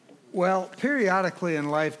Well, periodically in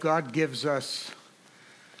life, God gives us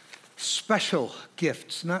special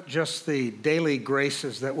gifts, not just the daily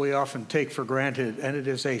graces that we often take for granted. And it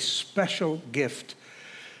is a special gift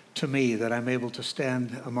to me that I'm able to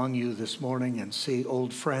stand among you this morning and see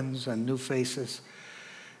old friends and new faces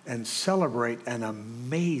and celebrate an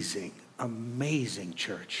amazing, amazing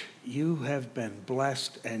church. You have been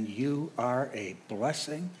blessed and you are a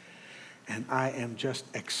blessing. And I am just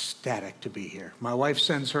ecstatic to be here. My wife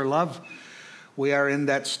sends her love. We are in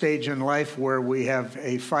that stage in life where we have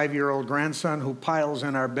a 5-year-old grandson who piles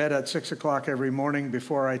in our bed at 6 o'clock every morning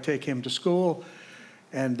before I take him to school.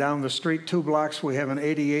 And down the street 2 blocks, we have an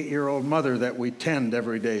 88-year-old mother that we tend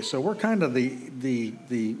every day. So we're kind of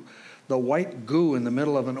the white goo in the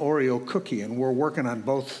middle of an Oreo cookie, and we're working on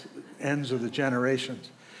both ends of the generations.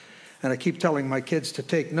 And I keep telling my kids to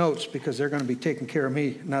take notes because they're going to be taking care of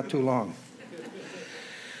me not too long.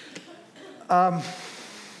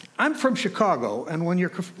 I'm from Chicago, and when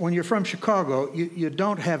you're from Chicago, you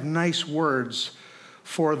don't have nice words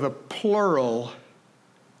for the plural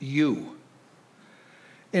you.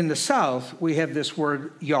 In the South, we have this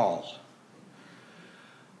word y'all.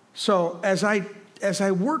 So as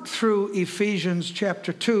I work through Ephesians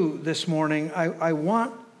chapter 2 this morning, I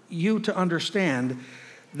want you to understand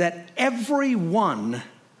that every one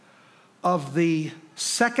of the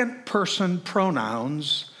second person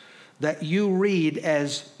pronouns that you read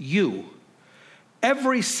as you,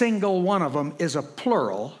 every single one of them is a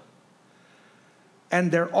plural, and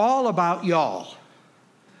they're all about y'all.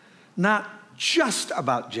 Not just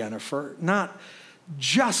about Jennifer, not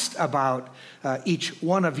just about each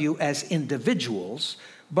one of you as individuals,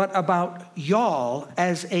 but about y'all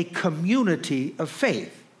as a community of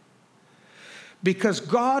faith. Because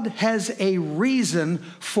God has a reason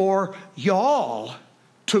for y'all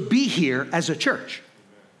to be here as a church.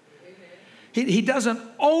 He doesn't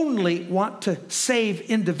only want to save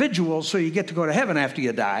individuals so you get to go to heaven after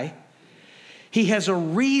you die. He has a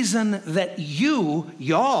reason that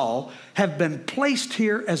y'all, have been placed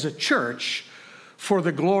here as a church for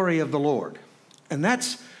the glory of the Lord. And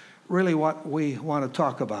that's really what we want to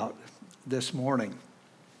talk about this morning.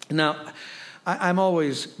 Now, I'm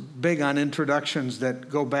always big on introductions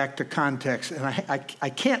that go back to context, and I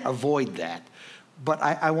can't avoid that, but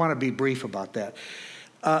I want to be brief about that.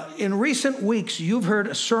 In recent weeks, you've heard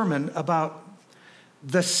a sermon about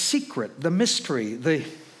the secret, the mystery, the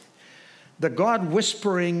God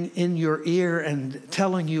whispering in your ear and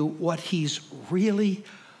telling you what he's really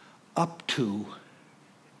up to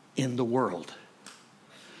in the world.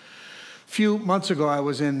 A few months ago, I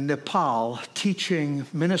was in Nepal teaching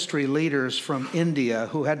ministry leaders from India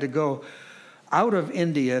who had to go out of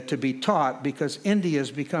India to be taught because India is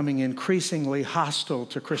becoming increasingly hostile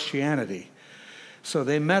to Christianity. So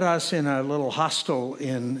they met us in a little hostel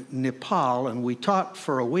in Nepal, and we taught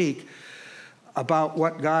for a week about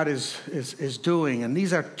what God is doing. And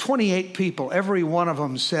these are 28 people. Every one of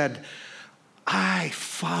them said, I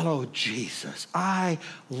follow Jesus. I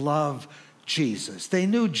love Jesus. They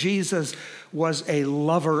knew Jesus was a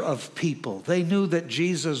lover of people. They knew that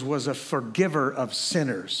Jesus was a forgiver of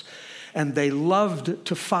sinners. And they loved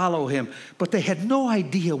to follow him. But they had no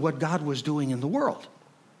idea what God was doing in the world.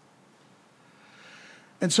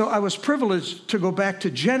 And so I was privileged to go back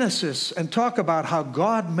to Genesis and talk about how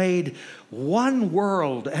God made one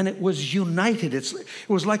world and it was united. It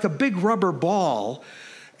was like a big rubber ball,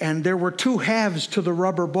 and there were 2 halves to the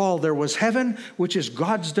rubber ball. There was heaven, which is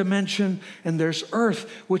God's dimension, and there's earth,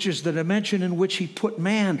 which is the dimension in which he put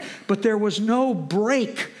man. But there was no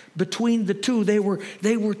break between the two. They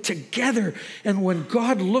were together. And when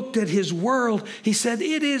God looked at his world, he said,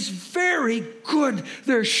 it is very good.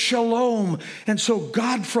 There's shalom. And so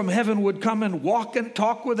God from heaven would come and walk and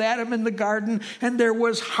talk with Adam in the garden, and there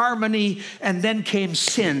was harmony. And then came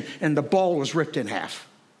sin, and the ball was ripped in half.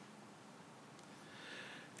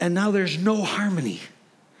 And now there's no harmony.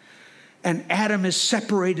 And Adam is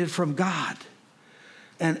separated from God.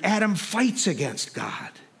 And Adam fights against God.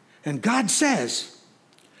 And God says,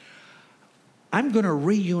 I'm going to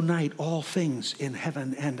reunite all things in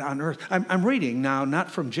heaven and on earth. I'm reading now, not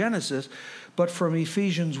from Genesis, but from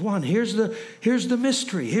Ephesians 1. Here's the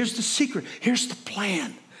mystery. Here's the secret. Here's the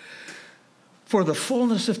plan. For the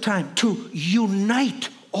fullness of time, to unite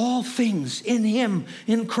all things in him,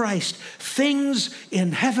 in Christ, things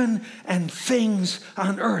in heaven and things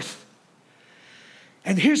on earth.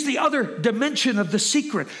 And here's the other dimension of the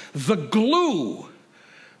secret, the glue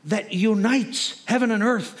that unites heaven and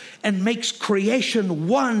earth and makes creation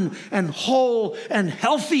one and whole and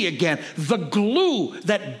healthy again. The glue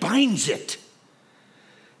that binds it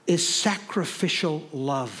is sacrificial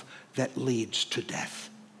love that leads to death.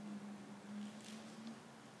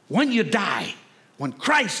 when you die, when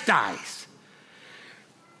Christ dies,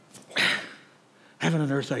 heaven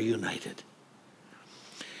and earth are united.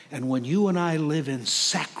 And when you and I live in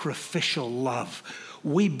sacrificial love,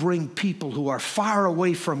 we bring people who are far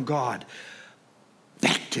away from God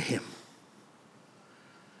back to him.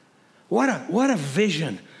 What a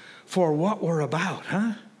vision for what we're about,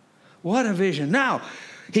 huh? What a vision. Now,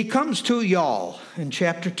 he comes to y'all in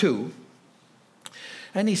chapter 2,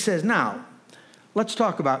 and he says, now, let's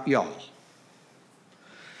talk about y'all.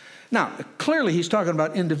 Now, clearly he's talking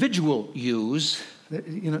about individual yous,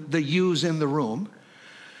 the yous in the room,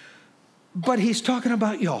 but he's talking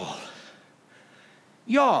about y'all.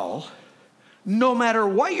 Y'all, no matter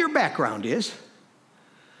what your background is,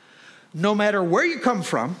 no matter where you come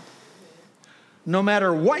from, no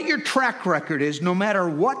matter what your track record is, no matter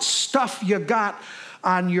what stuff you got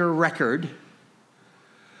on your record,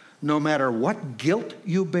 no matter what guilt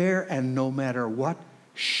you bear, and no matter what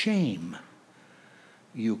shame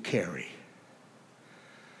you carry.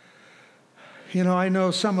 You know, I know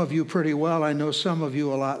some of you pretty well. I know some of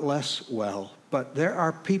you a lot less well. But there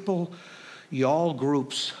are people, y'all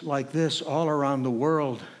groups like this all around the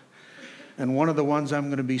world. And one of the ones I'm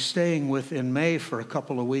going to be staying with in May for a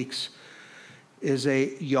couple of weeks is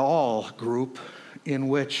a y'all group in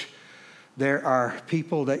which there are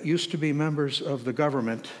people that used to be members of the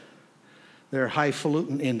government. They're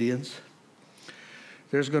highfalutin Indians.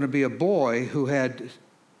 There's going to be a boy who had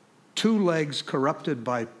 2 legs corrupted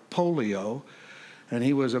by polio, and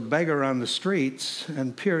he was a beggar on the streets,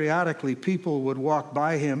 and periodically people would walk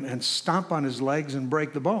by him and stomp on his legs and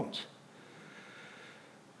break the bones.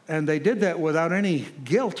 And they did that without any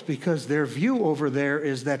guilt, because their view over there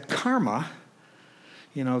is that karma,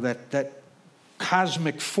 that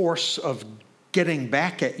cosmic force of getting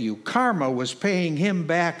back at you, karma was paying him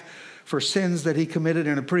back for sins that he committed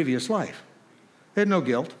in a previous life. They had no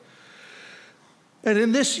guilt. And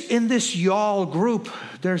in this y'all group,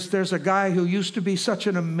 there's a guy who used to be such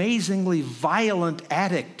an amazingly violent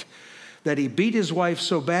addict that he beat his wife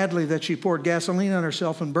so badly that she poured gasoline on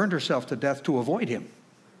herself and burned herself to death to avoid him.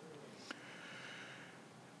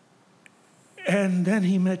 And then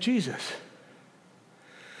he met Jesus.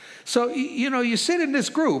 So, you sit in this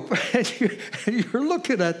group and you're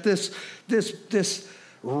looking at this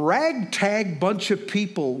ragtag bunch of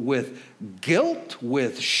people with guilt,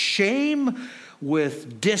 with shame,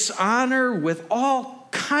 with dishonor, with all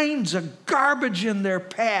kinds of garbage in their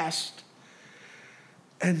past.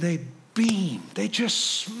 And they beam, they just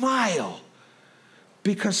smile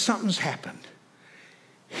because something's happened.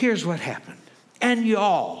 Here's what happened. And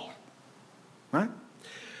y'all, right?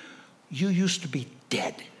 You used to be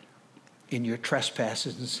dead in your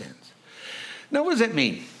trespasses and sins. Now, what does that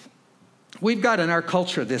mean? We've got in our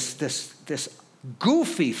culture this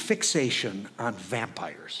goofy fixation on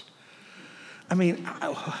vampires. I mean,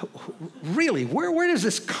 really, where does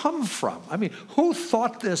this come from? I mean, who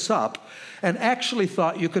thought this up and actually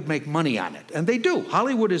thought you could make money on it? And they do.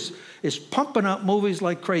 Hollywood is pumping out movies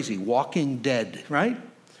like crazy. Walking Dead, right?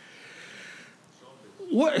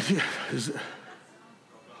 What?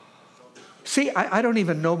 See, I don't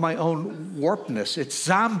even know my own warpedness. It's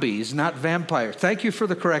zombies, not vampires. Thank you for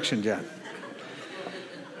the correction, John.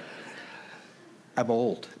 I'm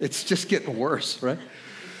old. It's just getting worse, right?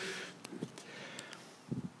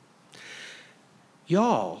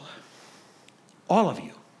 Y'all, all of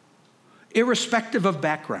you, irrespective of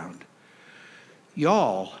background,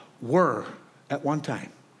 y'all were, at one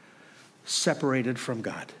time, separated from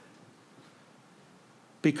God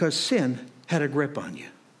because sin had a grip on you.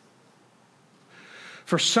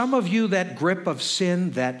 For some of you, that grip of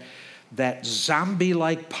sin, that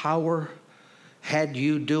zombie-like power had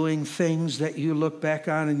you doing things that you look back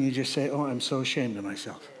on and you just say, oh, I'm so ashamed of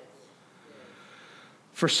myself.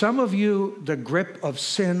 For some of you, the grip of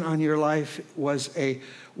sin on your life was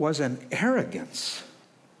an arrogance,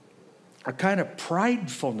 a kind of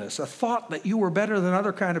pridefulness, a thought that you were better than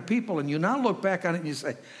other kind of people, and you now look back on it and you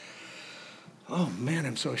say, oh man,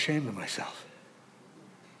 I'm so ashamed of myself.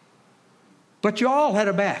 But you all had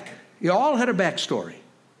a back. You all had a backstory.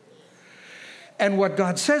 And what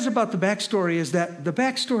God says about the backstory is that the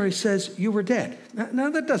backstory says you were dead. Now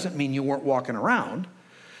that doesn't mean you weren't walking around.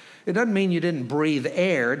 It doesn't mean you didn't breathe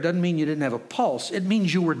air. It doesn't mean you didn't have a pulse. It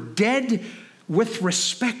means you were dead with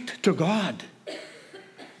respect to God.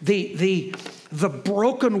 The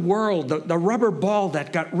broken world, the rubber ball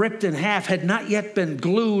that got ripped in half had not yet been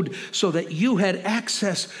glued so that you had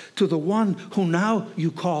access to the one who now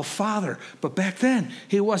you call Father. But back then,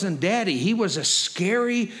 he wasn't Daddy. He was a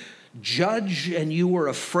scary judge, and you were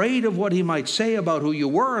afraid of what he might say about who you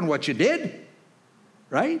were and what you did,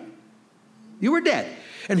 right? You were dead.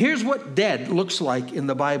 And here's what dead looks like in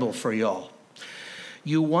the Bible for y'all.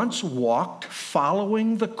 You once walked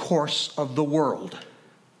following the course of the world.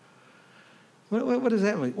 What does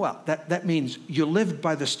that mean? Well, that means you lived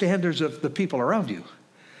by the standards of the people around you.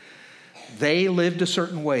 They lived a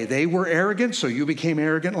certain way. They were arrogant, so you became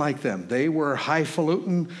arrogant like them. They were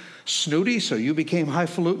highfalutin snooty, so you became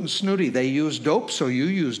highfalutin snooty. They used dope, so you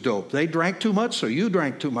used dope. They drank too much, so you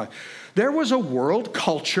drank too much. There was a world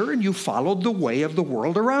culture, and you followed the way of the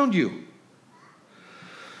world around you.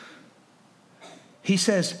 He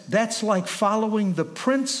says, that's like following the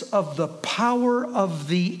prince of the power of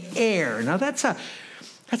the air. Now, that's a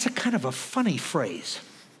kind of a funny phrase.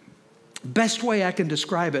 Best way I can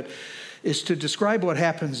describe it is to describe what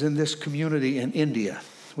happens in this community in India.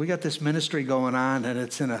 We got this ministry going on, and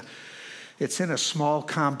it's in a small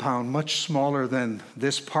compound, much smaller than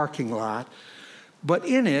this parking lot. But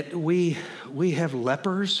in it, we have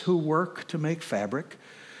lepers who work to make fabric,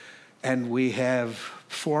 and we have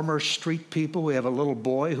former street people. We have a little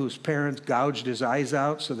boy whose parents gouged his eyes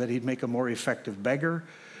out so that he'd make a more effective beggar.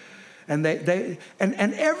 And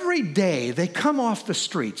and every day they come off the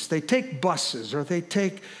streets. They take buses, or they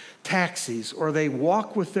take taxis, or they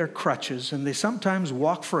walk with their crutches, and they sometimes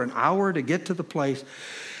walk for an hour to get to the place.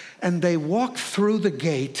 And they walk through the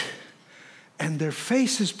gate, and their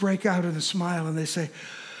faces break out in a smile, and they say,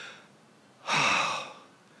 "Oh,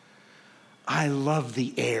 I love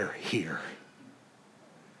the air here."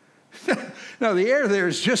 Now, the air there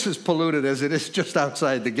is just as polluted as it is just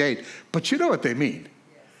outside the gate, but you know what they mean.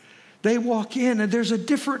 They walk in, and there's a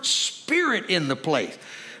different spirit in the place.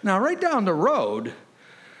 Now, right down the road,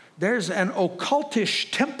 there's an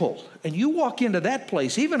occultish temple, and you walk into that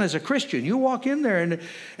place, even as a Christian, you walk in there,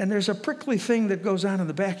 and there's a prickly thing that goes on in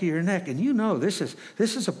the back of your neck, and you know this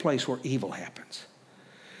is a place where evil happens.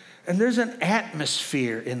 And there's an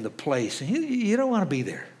atmosphere in the place, and you don't want to be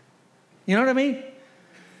there. You know what I mean?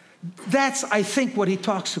 That's, I think, what he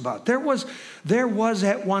talks about. There was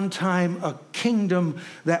at one time a kingdom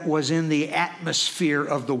that was in the atmosphere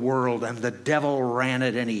of the world, and the devil ran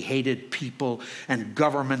it, and he hated people, and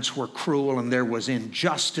governments were cruel, and there was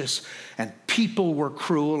injustice, and people were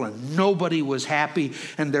cruel, and nobody was happy,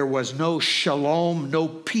 and there was no shalom, no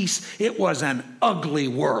peace. It was an ugly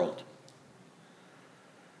world.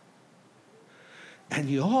 And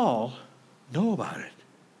you all know about it.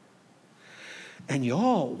 And you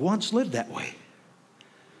all once lived that way.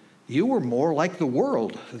 You were more like the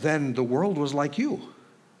world than the world was like you.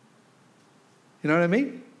 You know what I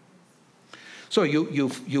mean? So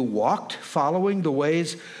you walked following the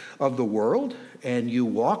ways of the world, and you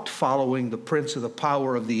walked following the prince of the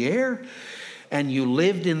power of the air, and you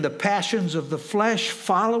lived in the passions of the flesh,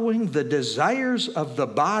 following the desires of the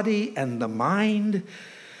body and the mind.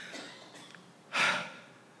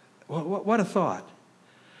 What a thought.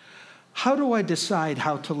 How do I decide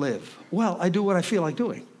how to live? Well, I do what I feel like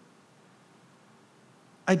doing.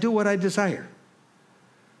 I do what I desire.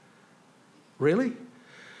 Really?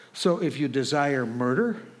 So if you desire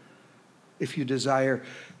murder, if you desire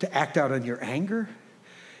to act out on your anger,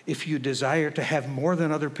 if you desire to have more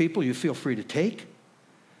than other people, you feel free to take.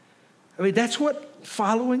 I mean, that's what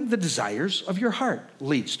following the desires of your heart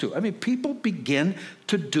leads to. I mean, people begin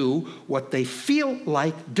to do what they feel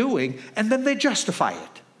like doing, and then they justify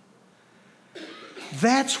it.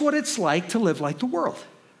 That's what it's like to live like the world.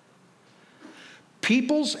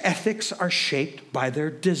 People's ethics are shaped by their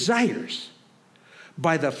desires,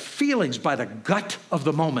 by the feelings, by the gut of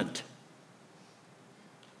the moment.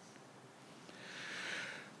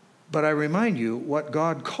 But I remind you what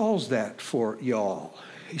God calls that for y'all.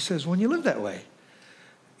 He says, when you live that way,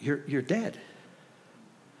 you're dead.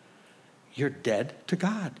 You're dead to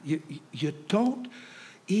God. You don't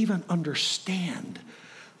even understand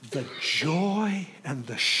the joy and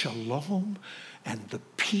the shalom and the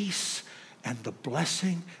peace and the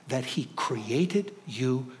blessing that he created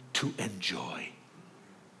you to enjoy.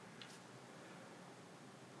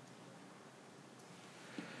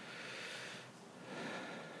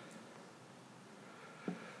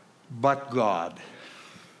 But God.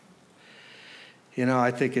 You know, I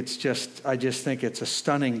just think it's a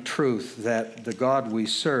stunning truth that the God we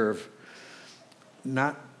serve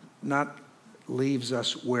not leaves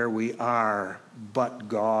us where we are, but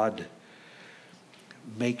God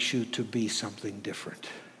makes you to be something different.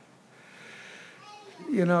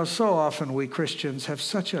 You know, so often we Christians have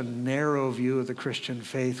such a narrow view of the Christian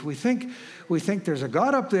faith. We think there's a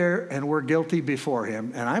God up there and we're guilty before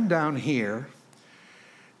him, and I'm down here,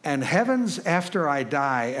 and heaven's after I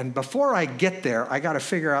die, and before I get there, I got to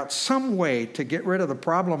figure out some way to get rid of the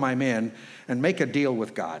problem I'm in and make a deal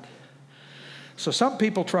with God. So some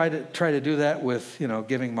people try to do that with,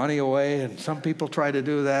 giving money away, and some people try to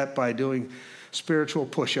do that by doing spiritual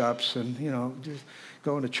push-ups and, just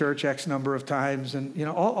going to church X number of times and,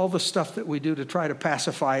 all the stuff that we do to try to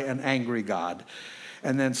pacify an angry God.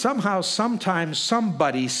 And then sometimes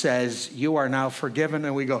somebody says, you are now forgiven,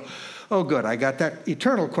 and we go, oh, good, I got that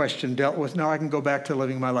eternal question dealt with. Now I can go back to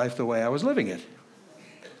living my life the way I was living it.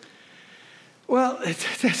 Well,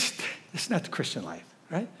 it's not the Christian life,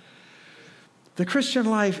 right? The Christian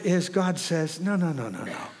life is God says, no.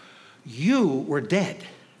 You were dead.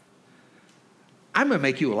 I'm going to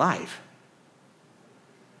make you alive.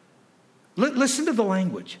 Listen to the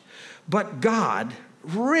language. But God,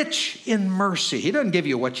 rich in mercy. He doesn't give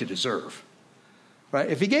you what you deserve. Right?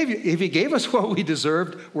 If he gave us what we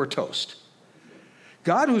deserved, we're toast.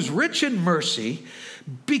 God, who's rich in mercy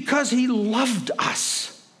because he loved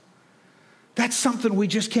us. That's something we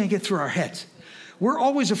just can't get through our heads. We're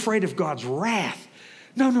always afraid of God's wrath.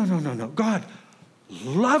 No. God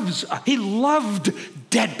loves us. He loved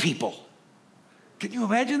dead people. Can you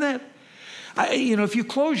imagine that? If you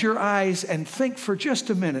close your eyes and think for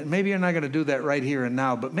just a minute, maybe you're not going to do that right here and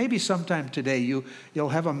now, but maybe sometime today you'll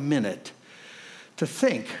have a minute to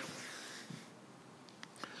think,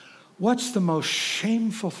 what's the most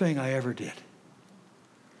shameful thing I ever did?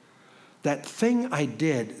 That thing I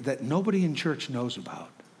did that nobody in church knows about,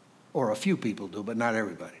 or a few people do, but not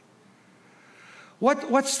everybody.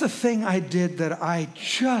 What's the thing I did that I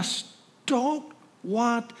just don't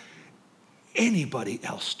want anybody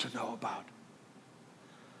else to know about?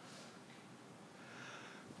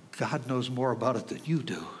 God knows more about it than you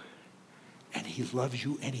do, and he loves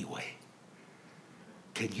you anyway.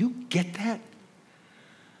 Can you get that?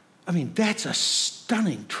 I mean, that's a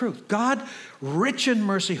stunning truth. God, rich in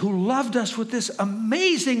mercy, who loved us with this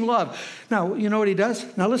amazing love. Now, you know what he does?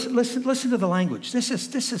 Now listen to the language. This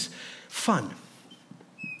is fun.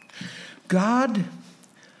 God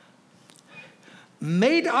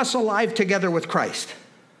made us alive together with Christ.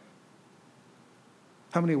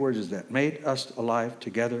 How many words is that? Made us alive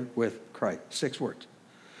together with Christ. 6 words.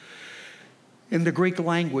 In the Greek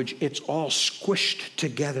language, it's all squished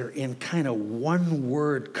together in kind of one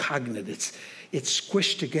word cognate. It's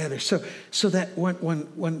squished together. So that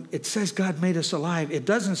when it says God made us alive, it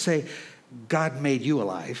doesn't say God made you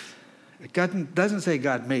alive. It doesn't say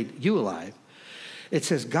God made you alive. It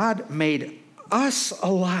says God made us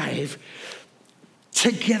alive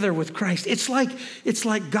together with Christ. It's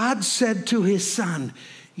like God said to his son,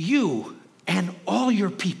 you and all your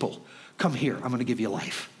people, come here, I'm going to give you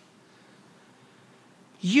life.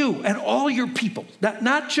 You and all your people,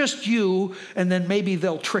 not just you, and then maybe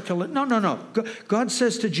they'll trickle it. No. God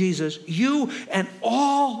says to Jesus, you and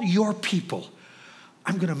all your people,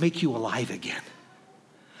 I'm going to make you alive again.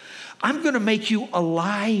 I'm going to make you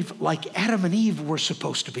alive like Adam and Eve were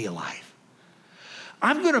supposed to be alive.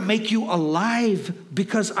 I'm going to make you alive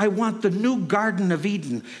because I want the new Garden of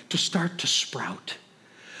Eden to start to sprout.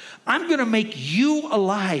 I'm going to make you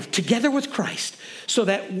alive together with Christ so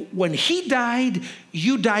that when he died,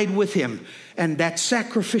 you died with him. And that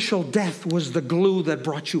sacrificial death was the glue that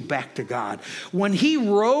brought you back to God. When he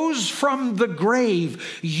rose from the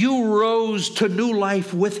grave, you rose to new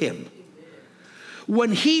life with him.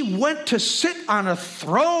 When he went to sit on a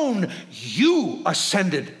throne, you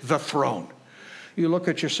ascended the throne. You look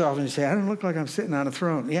at yourself and you say, I don't look like I'm sitting on a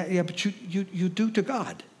throne. Yeah, but you do to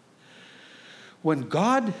God. When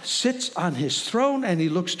God sits on his throne and he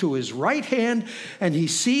looks to his right hand and he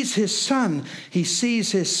sees his son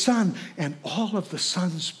and all of the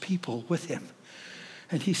son's people with him.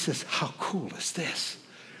 And he says, how cool is this?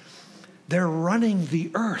 They're running the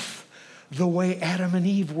earth the way Adam and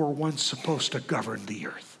Eve were once supposed to govern the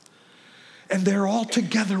earth. And they're all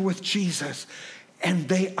together with Jesus. And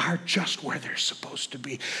they are just where they're supposed to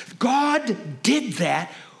be. God did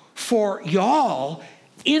that for y'all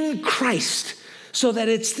in Christ so that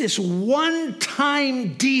it's this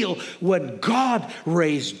one-time deal. When God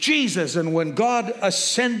raised Jesus and when God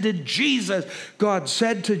ascended Jesus, God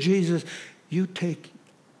said to Jesus, you take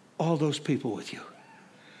all those people with you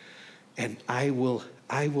and I will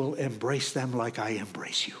embrace them like I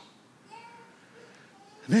embrace you.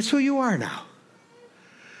 And that's who you are now.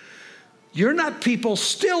 You're not people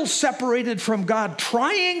still separated from God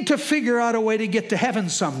trying to figure out a way to get to heaven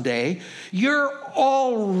someday. You're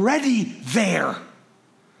already there.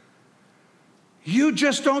 You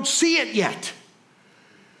just don't see it yet.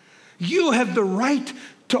 You have the right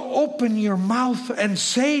to open your mouth and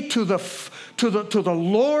say to the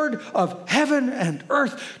Lord of heaven and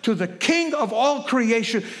earth, to the King of all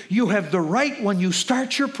creation, you have the right when you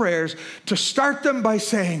start your prayers to start them by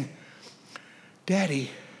saying, Daddy,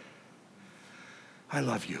 I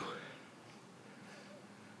love you.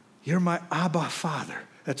 You're my Abba Father.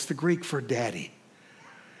 That's the Greek for daddy.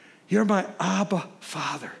 You're my Abba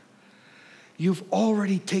Father. You've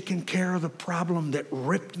already taken care of the problem that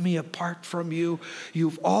ripped me apart from you.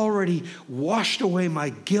 You've already washed away my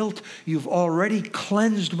guilt. You've already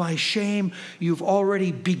cleansed my shame. You've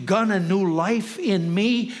already begun a new life in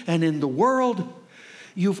me and in the world.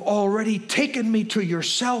 You've already taken me to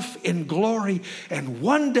yourself in glory. And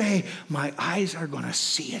one day, my eyes are going to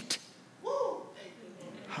see it.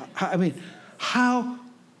 I mean, how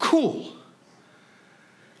cool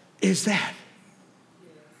is that?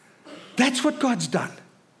 That's what God's done.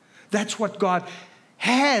 That's what God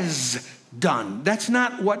has done. That's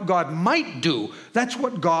not what God might do. That's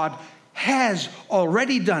what God has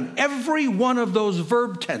already done. Every one of those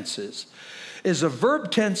verb tenses is a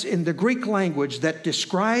verb tense in the Greek language that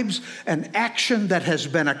describes an action that has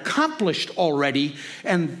been accomplished already,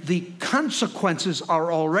 and the consequences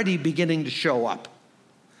are already beginning to show up.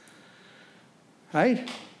 Right?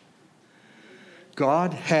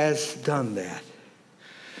 God has done that.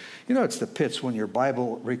 You know, it's the pits when your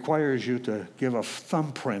Bible requires you to give a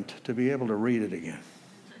thumbprint to be able to read it again.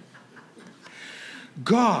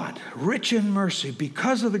 God, rich in mercy,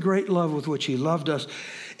 because of the great love with which he loved us,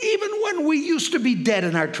 even when we used to be dead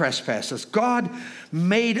in our trespasses, God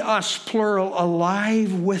made us, plural,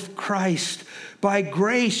 alive with Christ. By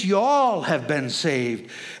grace, you all have been saved.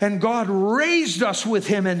 And God raised us with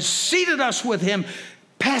him and seated us with him.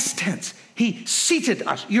 Past tense, he seated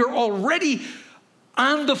us. You're already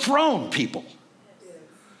on the throne, people.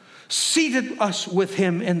 Seated us with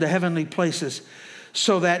him in the heavenly places,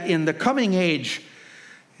 so that in the coming age,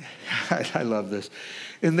 I love this,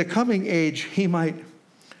 in the coming age, he might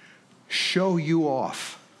show you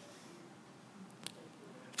off.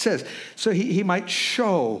 It says, so he might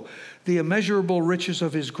show the immeasurable riches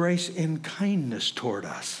of his grace in kindness toward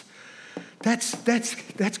us.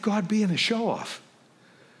 That's God being a show-off.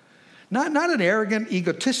 Not an arrogant,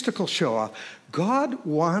 egotistical show-off. God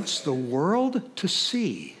wants the world to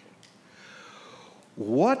see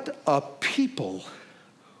what a people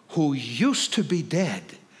who used to be dead,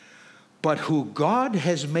 but who God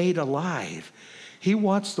has made alive. He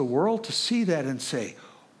wants the world to see that and say,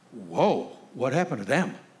 whoa, what happened to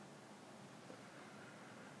them?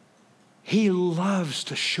 He loves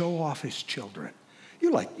to show off his children.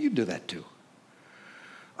 You do that too.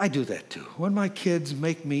 I do that too. When my kids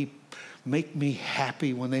make me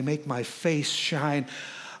happy, when they make my face shine,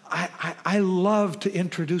 I love to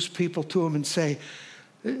introduce people to them and say,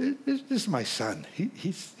 this is my son.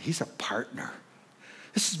 He's a partner.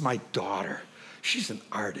 This is my daughter. She's an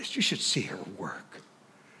artist. You should see her work.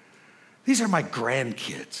 These are my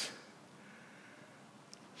grandkids.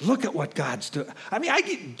 Look at what God's doing. I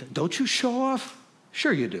mean, don't you show off?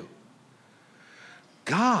 Sure you do.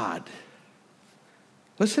 God,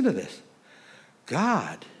 listen to this.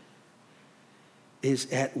 God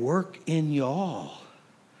is at work in y'all.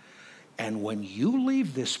 And when you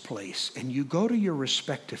leave this place and you go to your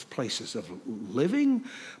respective places of living,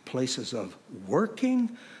 places of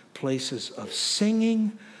working, places of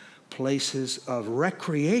singing, places of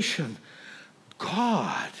recreation,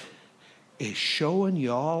 God is showing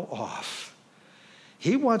y'all off.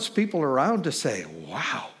 He wants people around to say,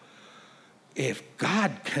 wow, if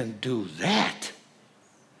God can do that,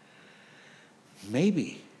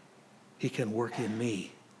 maybe he can work in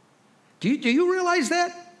me. Do you realize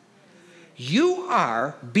that? You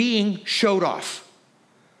are being showed off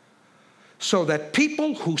so that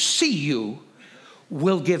people who see you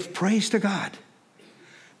will give praise to God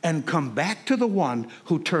and come back to the one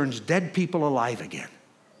who turns dead people alive again.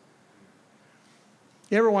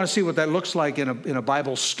 You ever want to see what that looks like in a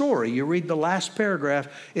Bible story? You read the last paragraph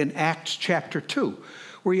in Acts chapter 2,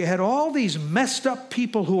 where you had all these messed up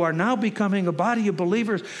people who are now becoming a body of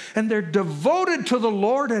believers, and they're devoted to the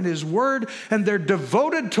Lord and his word, and they're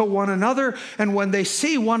devoted to one another. And when they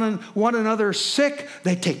see one another sick,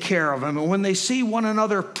 they take care of them. And when they see one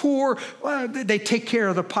another poor, they take care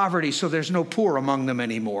of the poverty, so there's no poor among them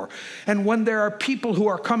anymore. And when there are people who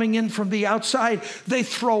are coming in from the outside, they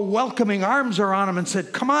throw welcoming arms around them and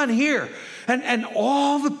said, come on here. And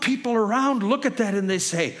all the people around look at that and they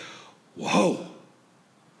say, whoa,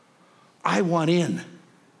 I want in.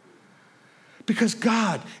 Because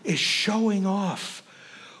God is showing off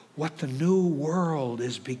what the new world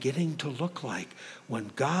is beginning to look like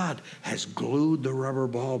when God has glued the rubber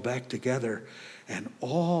ball back together and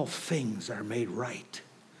all things are made right.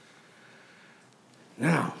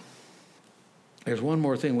 Now, there's one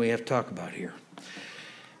more thing we have to talk about here.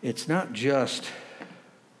 It's not just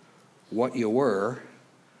what you were,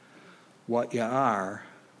 what you are,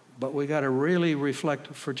 But we got to really reflect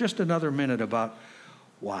for just another minute about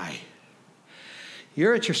why.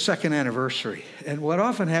 You're at your second anniversary, and what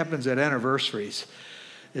often happens at anniversaries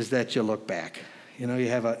is that you look back. You know, you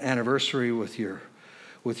have an anniversary with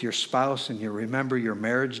your spouse, and you remember your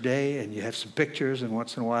marriage day, and you have some pictures, and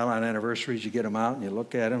once in a while on anniversaries you get them out and you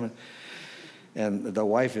look at them, and the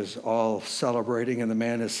wife is all celebrating, and the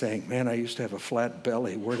man is saying, man, I used to have a flat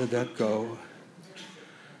belly. Where did that go?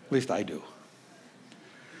 At least I do.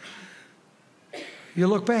 You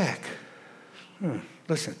look back.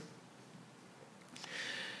 Listen.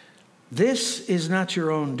 This is not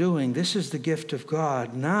your own doing. This is the gift of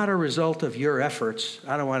God, not a result of your efforts.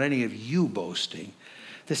 I don't want any of you boasting.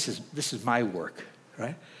 This is my work,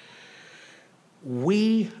 right?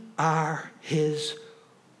 We are his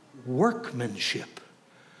workmanship,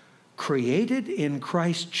 created in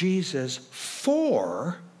Christ Jesus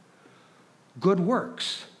for good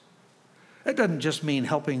works. That doesn't just mean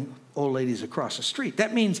helping old ladies across the street.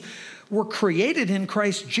 That means we're created in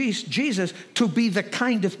Christ Jesus to be the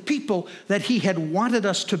kind of people that he had wanted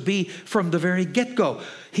us to be from the very get-go.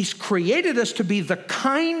 He's created us to be the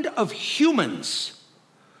kind of humans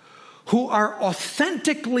who are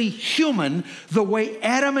authentically human the way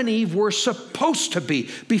Adam and Eve were supposed to be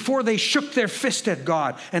before they shook their fist at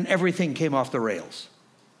God and everything came off the rails.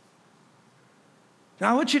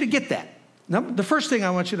 Now, I want you to get that. Now, the first thing I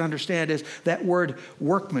want you to understand is that word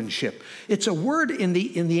workmanship. It's a word in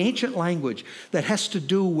the ancient language that has to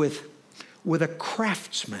do with a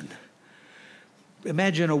craftsman.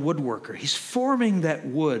 Imagine a woodworker. He's forming that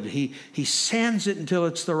wood. He sands it until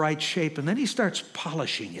it's the right shape, and then he starts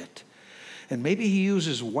polishing it. And maybe he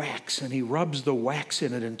uses wax, and he rubs the wax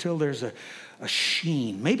in it until there's a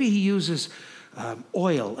sheen. Maybe he uses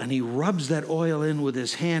oil, and he rubs that oil in with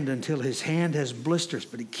his hand until his hand has blisters,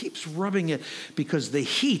 but he keeps rubbing it because the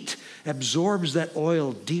heat absorbs that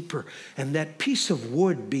oil deeper, and that piece of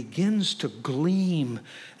wood begins to gleam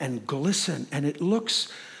and glisten, and it looks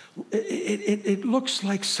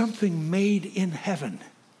like something made in heaven.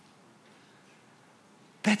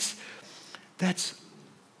 That's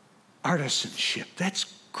artisanship.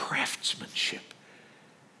 That's craftsmanship.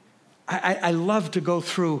 I love to go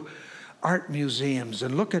through art museums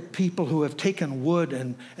and look at people who have taken wood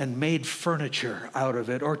and made furniture out of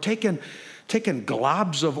it, or taken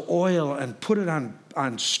globs of oil and put it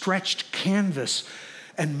on stretched canvas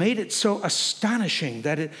and made it so astonishing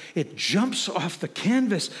that it jumps off the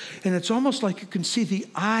canvas, and it's almost like you can see the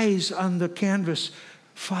eyes on the canvas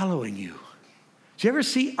following you. Do you ever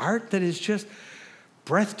see art that is just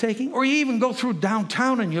breathtaking? Or you even go through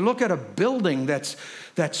downtown and you look at a building that's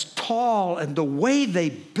tall, and the way they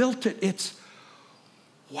built it, it's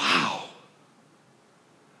wow.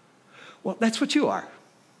 Well, that's what you are.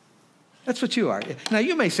 That's what you are. Now,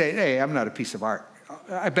 you may say, hey, I'm not a piece of art.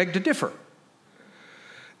 I beg to differ.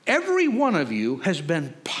 Every one of you has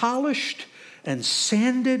been polished and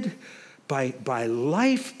sanded by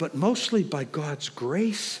life, but mostly by God's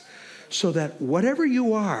grace, so that whatever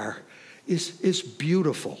you are is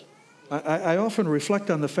beautiful. I often reflect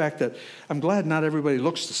on the fact that I'm glad not everybody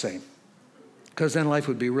looks the same, because then life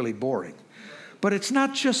would be really boring. But it's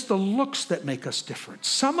not just the looks that make us different.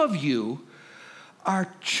 Some of you are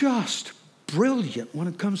just brilliant when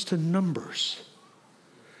it comes to numbers.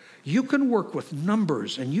 You can work with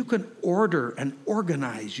numbers, and you can order and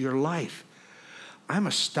organize your life. I'm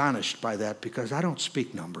astonished by that because I don't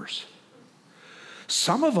speak numbers.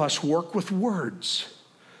 Some of us work with words.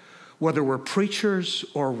 Whether we're preachers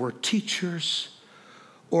or we're teachers,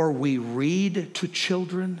 or we read to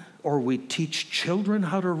children, or we teach children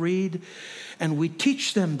how to read, and we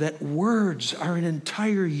teach them that words are an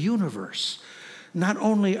entire universe. Not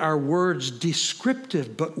only are words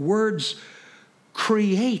descriptive, but words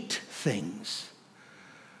create things.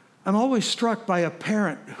 I'm always struck by a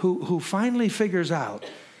parent who finally figures out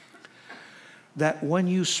that when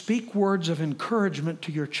you speak words of encouragement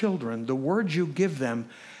to your children, the words you give them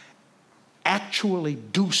actually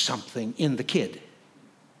do something in the kid.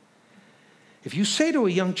 If you say to a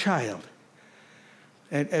young child,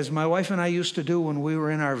 and as my wife and I used to do when we were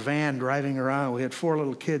in our van driving around, we had 4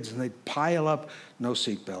 little kids, and they'd pile up, no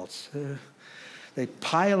seatbelts. They'd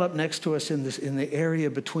pile up next to us in the area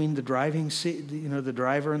between the driving seat, the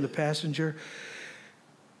driver and the passenger.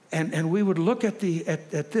 And we would look at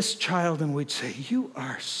this child and we'd say, you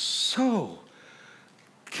are so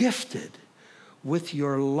gifted with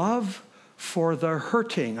your love for the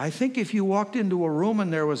hurting. I think if you walked into a room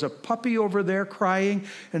and there was a puppy over there crying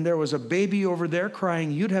and there was a baby over there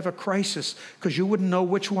crying, you'd have a crisis because you wouldn't know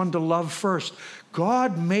which one to love first.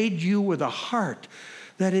 God made you with a heart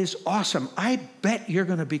that is awesome. I bet you're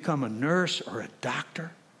going to become a nurse or a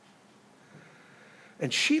doctor.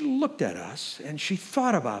 And she looked at us, and she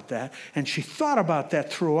thought about that, and she thought about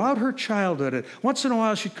that throughout her childhood. And once in a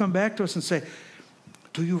while, she'd come back to us and say,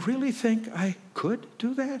 do you really think I could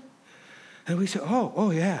do that? And we say,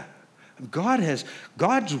 oh yeah.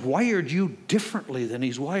 God's wired you differently than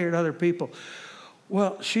he's wired other people.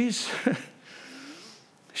 Well, she's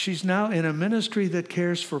now in a ministry that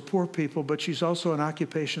cares for poor people, but she's also an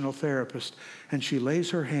occupational therapist, and she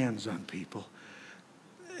lays her hands on people.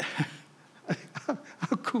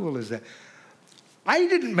 How cool is that? I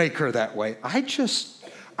didn't make her that way. I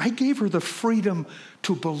gave her the freedom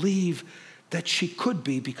to believe that she could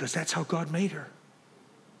be, because that's how God made her.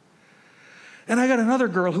 And I got another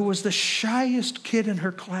girl who was the shyest kid in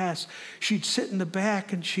her class. She'd sit in the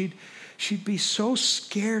back, and she'd be so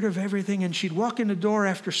scared of everything, and she'd walk in the door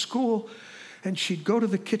after school, and she'd go to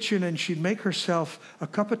the kitchen, and she'd make herself a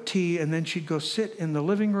cup of tea, and then she'd go sit in the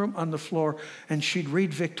living room on the floor, and she'd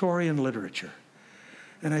read Victorian literature.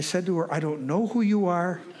 And I said to her, I don't know who you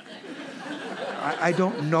are. I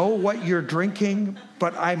don't know what you're drinking,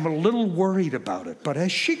 but I'm a little worried about it. But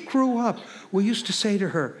as she grew up, we used to say to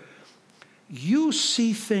her, you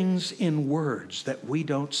see things in words that we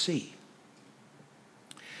don't see.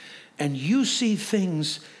 And you see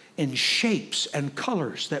things in shapes and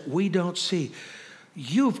colors that we don't see.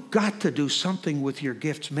 You've got to do something with your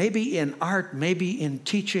gifts, maybe in art, maybe in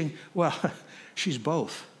teaching. Well, she's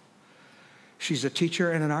both. She's a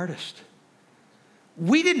teacher and an artist.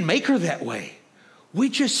 We didn't make her that way. We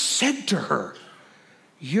just said to her,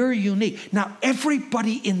 you're unique. Now,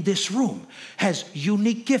 everybody in this room has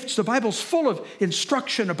unique gifts. The Bible's full of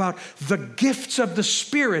instruction about the gifts of the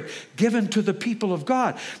Spirit given to the people of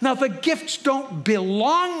God. Now, the gifts don't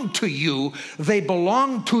belong to you. They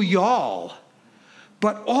belong to y'all.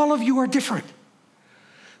 But all of you are different.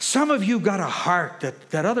 Some of you got a heart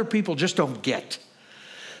that other people just don't get.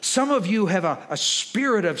 Some of you have a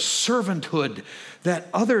spirit of servanthood that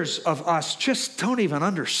others of us just don't even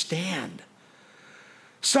understand.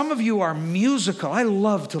 Some of you are musical. I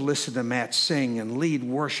love to listen to Matt sing and lead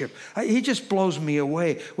worship. He just blows me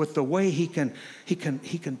away with the way he can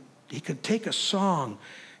take a song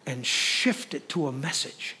and shift it to a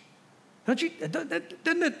message.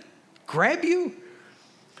 Doesn't it grab you?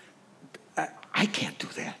 I can't do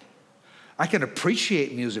that. I can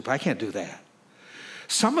appreciate music, but I can't do that.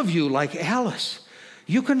 Some of you, like Alice,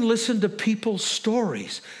 you can listen to people's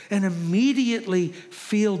stories and immediately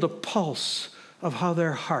feel the pulse of how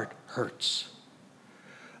their heart hurts.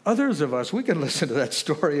 Others of us, we can listen to that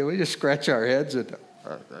story and we just scratch our heads and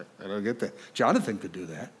I don't get that. Jonathan could do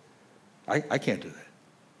that. I can't do that.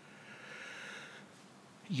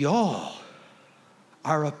 Y'all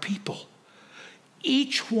are a people,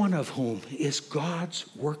 each one of whom is God's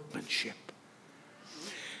workmanship.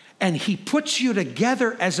 And he puts you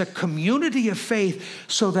together as a community of faith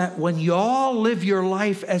so that when y'all live your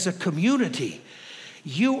life as a community,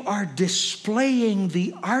 you are displaying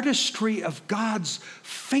the artistry of God's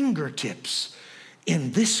fingertips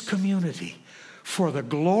in this community for the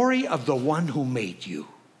glory of the one who made you.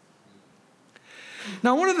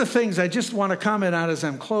 Now, one of the things I just want to comment on as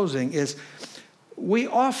I'm closing is we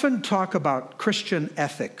often talk about Christian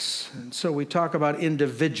ethics. And so we talk about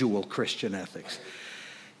individual Christian ethics.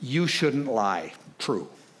 You shouldn't lie. True.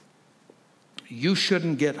 You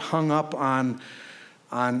shouldn't get hung up on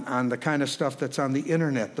the kind of stuff that's on the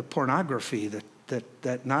internet, the pornography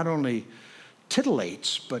that not only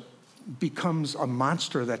titillates, but becomes a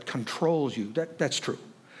monster that controls you. That's true.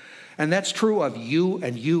 And that's true of you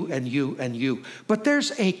and you and you and you. But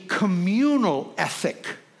there's a communal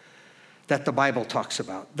ethic that the Bible talks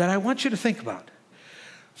about that I want you to think about.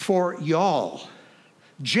 For y'all,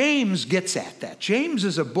 James gets at that. James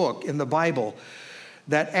is a book in the Bible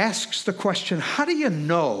that asks the question, how do you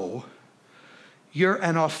know you're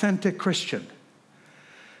an authentic Christian?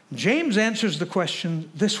 James answers the question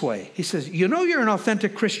this way. He says, you know you're an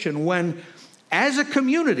authentic Christian when, as a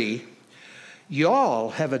community,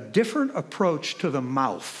 y'all have a different approach to the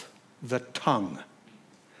mouth, the tongue.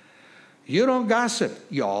 You don't gossip,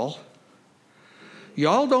 y'all.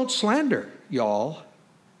 Y'all don't slander, y'all.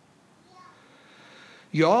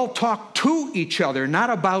 Y'all talk to each other, not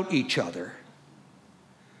about each other.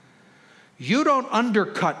 You don't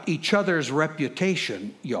undercut each other's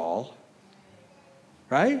reputation, y'all.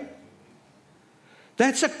 Right?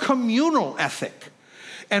 That's a communal ethic.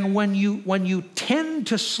 And when you tend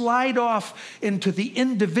to slide off into the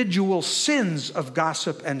individual sins of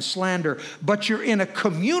gossip and slander, but you're in a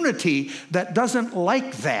community that doesn't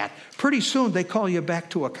like that, pretty soon they call you back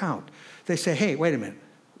to account. They say, hey, wait a minute.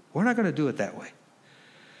 We're not going to do it that way.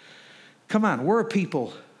 Come on, we're a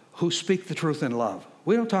people who speak the truth in love.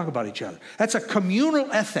 We don't talk about each other. That's a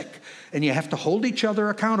communal ethic, and you have to hold each other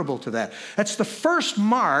accountable to that. That's the first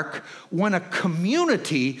mark when a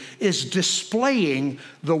community is displaying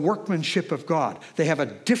the workmanship of God. They have a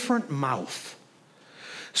different mouth.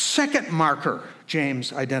 Second marker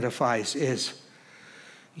James identifies is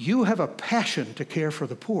you have a passion to care for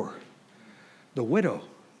the poor, the widow,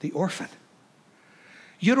 the orphan.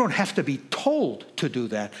 You don't have to be told to do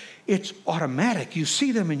that. It's automatic. You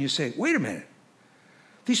see them and you say, wait a minute.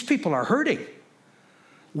 These people are hurting.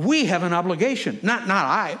 We have an obligation. Not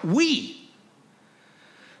I, we.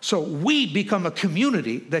 So we become a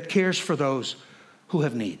community that cares for those who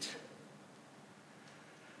have needs.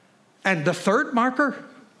 And the third marker,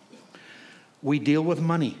 we deal with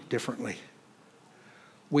money differently.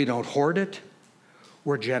 We don't hoard it.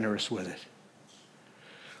 We're generous with it.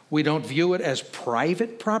 We don't view it as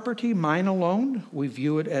private property, mine alone. We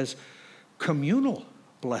view it as communal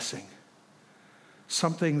blessing.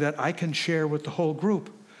 Something that I can share with the whole group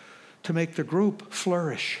to make the group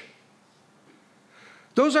flourish.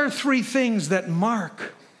 Those are three things that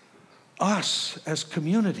mark us as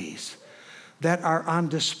communities that are on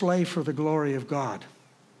display for the glory of God.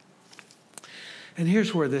 And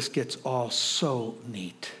here's where this gets all so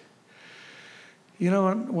neat. You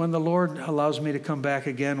know, when the Lord allows me to come back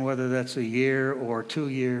again, whether that's a year or 2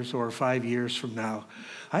 years or 5 years from now,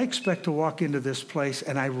 I expect to walk into this place,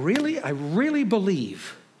 and I really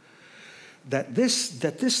believe that this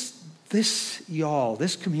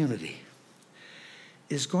community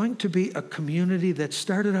is going to be a community that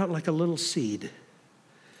started out like a little seed,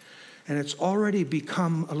 and it's already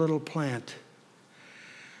become a little plant,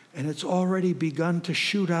 and it's already begun to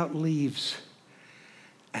shoot out leaves.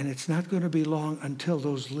 And it's not going to be long until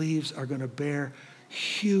those leaves are going to bear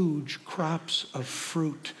huge crops of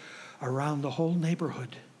fruit around the whole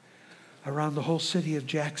neighborhood, around the whole city of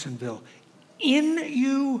Jacksonville, in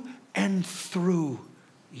you and through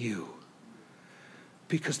you.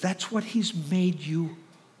 Because that's what he's made you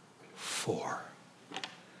for.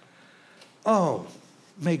 Oh,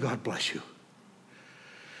 may God bless you.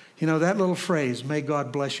 You know, that little phrase, may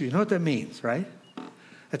God bless you, you know what that means, right?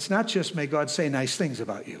 It's not just may God say nice things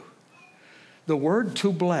about you. The word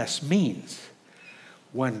to bless means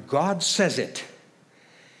when God says it,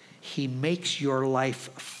 he makes your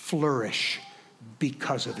life flourish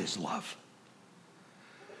because of his love.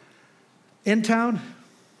 In town,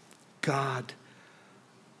 God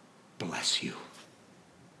bless you.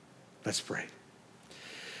 Let's pray.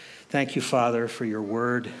 Thank you, Father, for your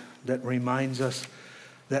word that reminds us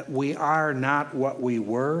that we are not what we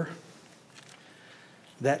were,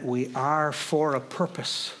 that we are for a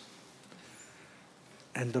purpose,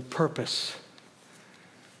 and the purpose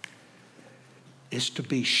is to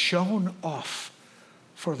be shown off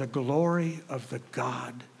for the glory of the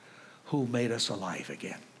God who made us alive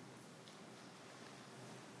again.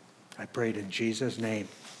 I prayed in Jesus' name.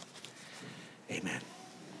 Amen.